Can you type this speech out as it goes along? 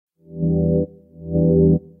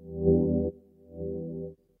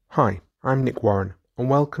Hi, I'm Nick Warren, and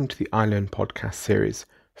welcome to the iLearn podcast series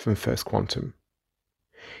from First Quantum.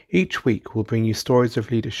 Each week we'll bring you stories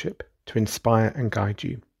of leadership to inspire and guide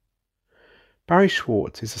you. Barry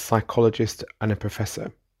Schwartz is a psychologist and a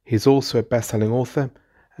professor. He's also a best-selling author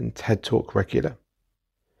and TED Talk regular.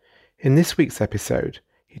 In this week's episode,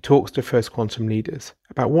 he talks to First Quantum leaders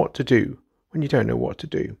about what to do when you don't know what to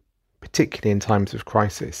do, particularly in times of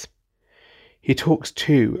crisis. He talks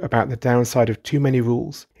too about the downside of too many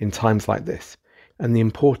rules in times like this and the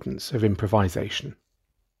importance of improvisation.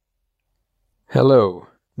 Hello,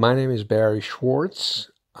 my name is Barry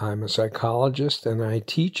Schwartz. I'm a psychologist and I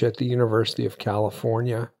teach at the University of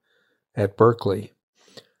California at Berkeley.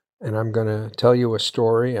 And I'm going to tell you a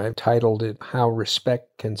story. I've titled it, How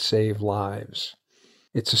Respect Can Save Lives.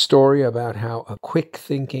 It's a story about how a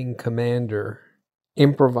quick-thinking commander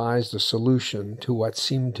improvised a solution to what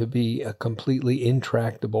seemed to be a completely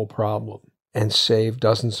intractable problem and saved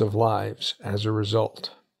dozens of lives as a result.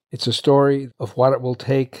 It's a story of what it will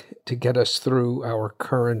take to get us through our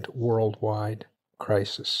current worldwide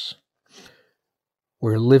crisis.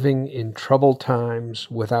 We're living in troubled times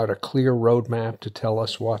without a clear roadmap to tell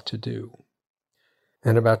us what to do.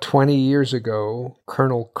 And about 20 years ago,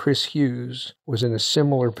 Colonel Chris Hughes was in a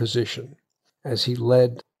similar position as he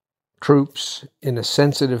led troops in a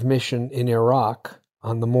sensitive mission in Iraq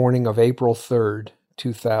on the morning of April 3rd,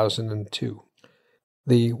 2002.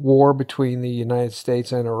 The war between the United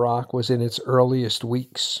States and Iraq was in its earliest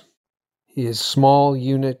weeks. His small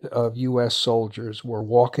unit of U.S. soldiers were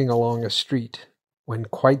walking along a street when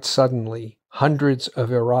quite suddenly hundreds of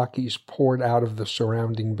Iraqis poured out of the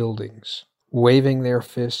surrounding buildings, waving their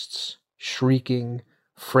fists, shrieking,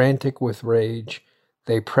 frantic with rage.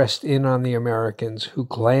 They pressed in on the Americans, who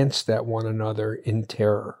glanced at one another in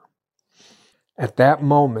terror. At that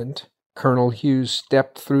moment, Colonel Hughes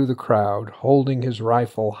stepped through the crowd, holding his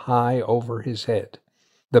rifle high over his head,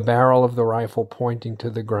 the barrel of the rifle pointing to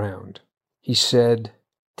the ground. He said,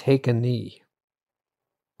 "Take a knee."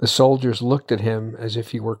 The soldiers looked at him as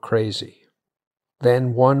if he were crazy.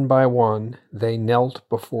 Then, one by one, they knelt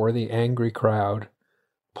before the angry crowd,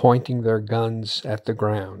 pointing their guns at the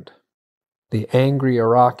ground. The angry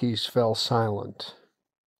Iraqis fell silent.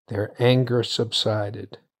 Their anger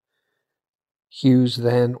subsided. Hughes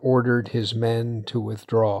then ordered his men to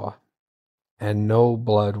withdraw, and no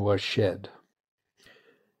blood was shed.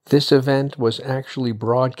 This event was actually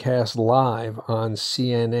broadcast live on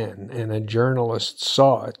CNN, and a journalist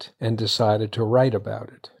saw it and decided to write about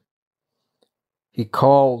it. He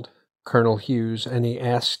called Colonel Hughes and he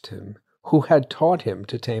asked him who had taught him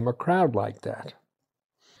to tame a crowd like that.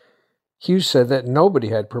 Hughes said that nobody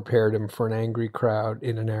had prepared him for an angry crowd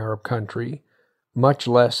in an Arab country, much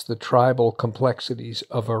less the tribal complexities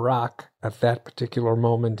of Iraq at that particular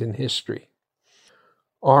moment in history.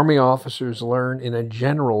 Army officers learn in a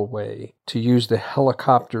general way to use the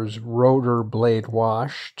helicopter's rotor blade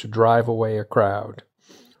wash to drive away a crowd,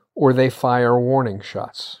 or they fire warning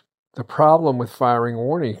shots. The problem with firing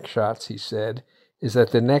warning shots, he said, is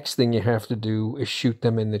that the next thing you have to do is shoot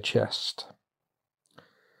them in the chest.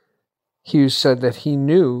 Hughes said that he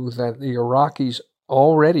knew that the Iraqis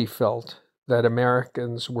already felt that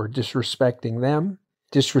Americans were disrespecting them,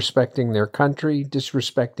 disrespecting their country,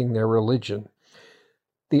 disrespecting their religion.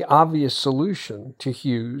 The obvious solution to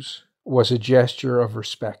Hughes was a gesture of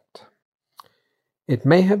respect. It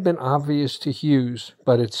may have been obvious to Hughes,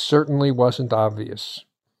 but it certainly wasn't obvious.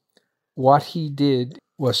 What he did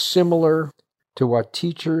was similar to what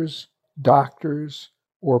teachers, doctors,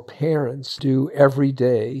 or parents do every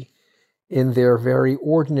day in their very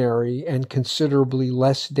ordinary and considerably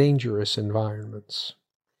less dangerous environments.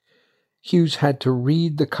 Hughes had to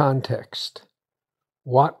read the context.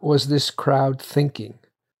 What was this crowd thinking?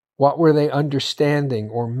 What were they understanding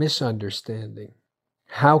or misunderstanding?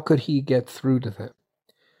 How could he get through to them?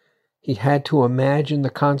 He had to imagine the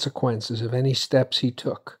consequences of any steps he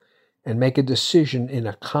took and make a decision in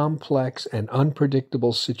a complex and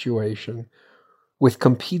unpredictable situation with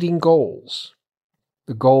competing goals.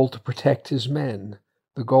 The goal to protect his men,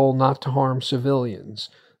 the goal not to harm civilians,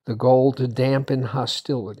 the goal to dampen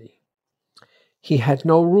hostility. He had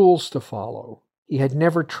no rules to follow. He had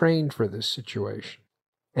never trained for this situation,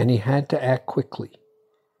 and he had to act quickly.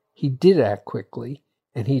 He did act quickly,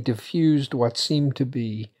 and he diffused what seemed to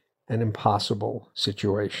be an impossible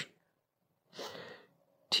situation.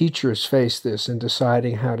 Teachers face this in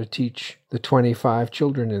deciding how to teach the 25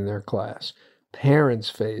 children in their class. Parents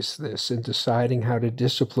face this in deciding how to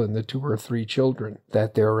discipline the 2 or 3 children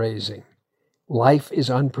that they're raising. Life is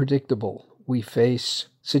unpredictable. We face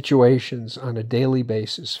situations on a daily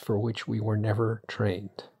basis for which we were never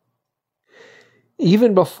trained.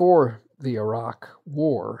 Even before the Iraq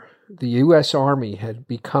War, the U.S. Army had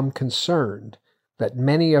become concerned that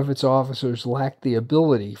many of its officers lacked the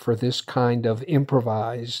ability for this kind of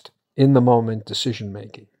improvised, in-the-moment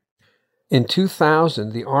decision-making. In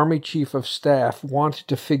 2000, the Army Chief of Staff wanted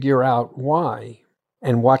to figure out why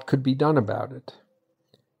and what could be done about it.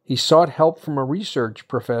 He sought help from a research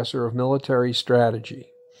professor of military strategy,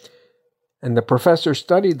 and the professor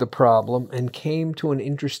studied the problem and came to an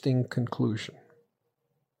interesting conclusion.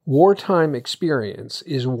 Wartime experience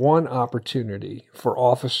is one opportunity for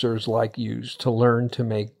officers like you to learn to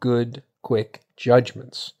make good, quick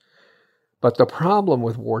judgments. But the problem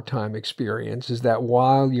with wartime experience is that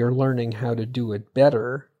while you're learning how to do it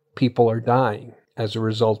better, people are dying as a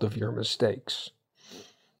result of your mistakes.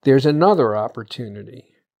 There's another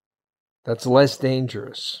opportunity that's less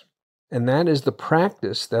dangerous, and that is the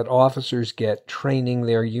practice that officers get training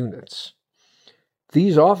their units.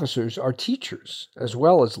 These officers are teachers as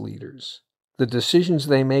well as leaders. The decisions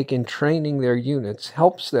they make in training their units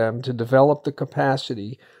helps them to develop the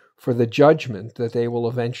capacity for the judgment that they will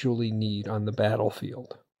eventually need on the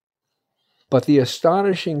battlefield. But the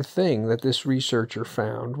astonishing thing that this researcher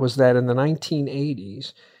found was that in the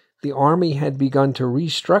 1980s, the Army had begun to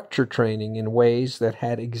restructure training in ways that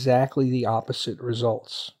had exactly the opposite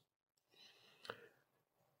results.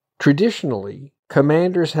 Traditionally,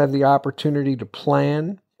 commanders had the opportunity to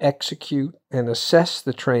plan, execute, and assess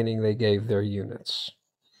the training they gave their units.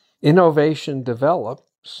 Innovation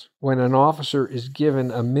develops when an officer is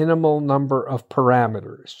given a minimal number of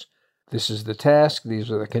parameters. This is the task,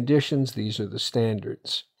 these are the conditions, these are the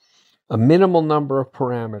standards. A minimal number of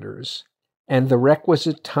parameters and the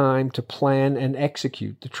requisite time to plan and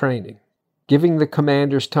execute the training. Giving the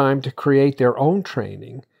commanders time to create their own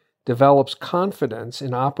training develops confidence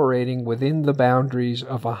in operating within the boundaries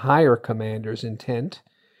of a higher commander's intent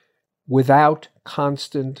without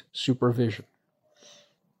constant supervision.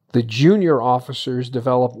 The junior officers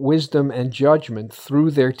develop wisdom and judgment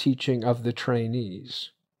through their teaching of the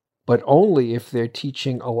trainees, but only if their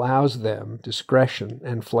teaching allows them discretion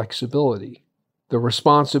and flexibility. The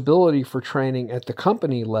responsibility for training at the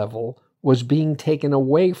company level was being taken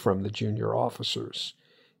away from the junior officers.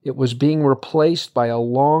 It was being replaced by a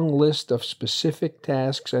long list of specific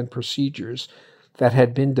tasks and procedures that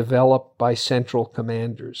had been developed by central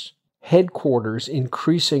commanders. Headquarters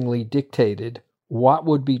increasingly dictated what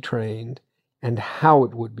would be trained and how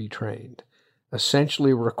it would be trained,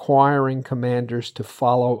 essentially requiring commanders to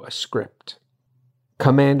follow a script.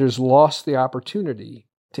 Commanders lost the opportunity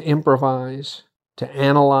to improvise, to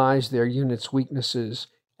analyze their unit's weaknesses,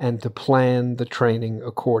 and to plan the training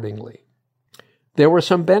accordingly. There were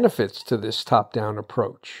some benefits to this top-down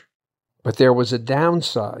approach, but there was a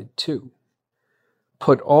downside too.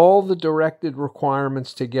 Put all the directed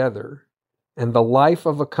requirements together, and the life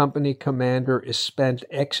of a company commander is spent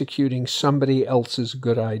executing somebody else's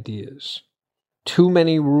good ideas. Too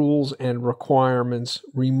many rules and requirements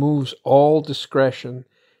removes all discretion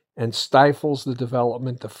and stifles the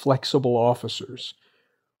development of flexible officers,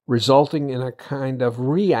 resulting in a kind of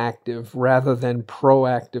reactive rather than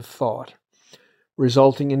proactive thought,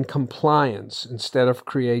 resulting in compliance instead of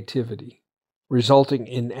creativity, resulting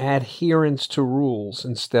in adherence to rules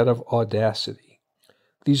instead of audacity.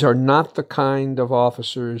 These are not the kind of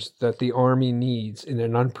officers that the Army needs in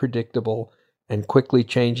an unpredictable and quickly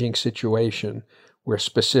changing situation where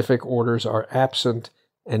specific orders are absent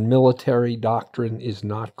and military doctrine is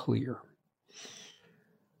not clear.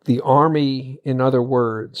 The Army, in other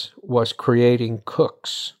words, was creating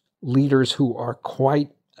cooks, leaders who are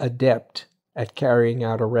quite adept at carrying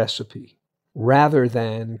out a recipe, rather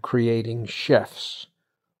than creating chefs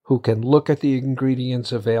who can look at the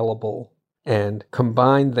ingredients available and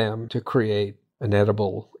combine them to create an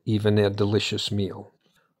edible, even a delicious meal.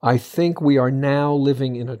 I think we are now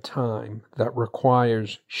living in a time that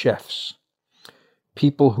requires chefs,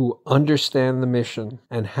 people who understand the mission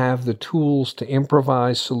and have the tools to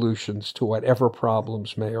improvise solutions to whatever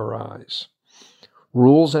problems may arise.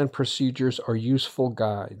 Rules and procedures are useful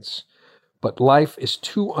guides, but life is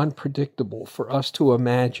too unpredictable for us to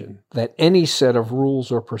imagine that any set of rules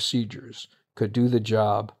or procedures could do the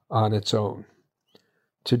job on its own.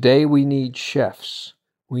 Today we need chefs.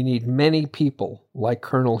 We need many people like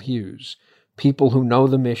Colonel Hughes, people who know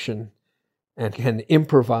the mission and can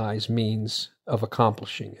improvise means of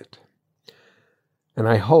accomplishing it. And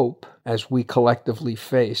I hope, as we collectively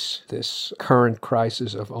face this current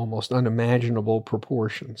crisis of almost unimaginable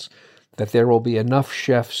proportions, that there will be enough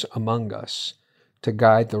chefs among us to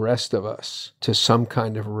guide the rest of us to some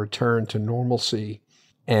kind of a return to normalcy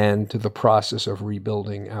and to the process of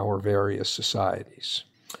rebuilding our various societies.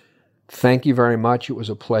 Thank you very much. It was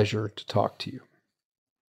a pleasure to talk to you.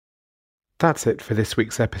 That's it for this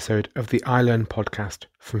week's episode of the iLearn podcast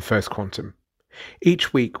from First Quantum.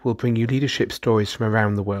 Each week we'll bring you leadership stories from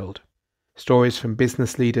around the world. Stories from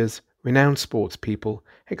business leaders, renowned sports people,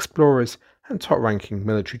 explorers, and top-ranking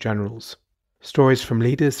military generals. Stories from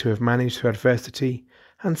leaders who have managed through adversity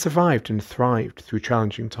and survived and thrived through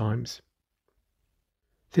challenging times.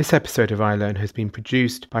 This episode of iLearn has been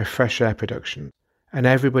produced by Fresh Air Productions, and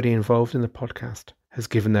everybody involved in the podcast has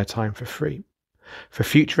given their time for free. For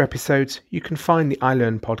future episodes, you can find the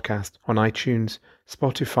iLearn podcast on iTunes,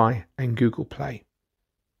 Spotify, and Google Play.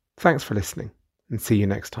 Thanks for listening, and see you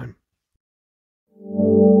next time.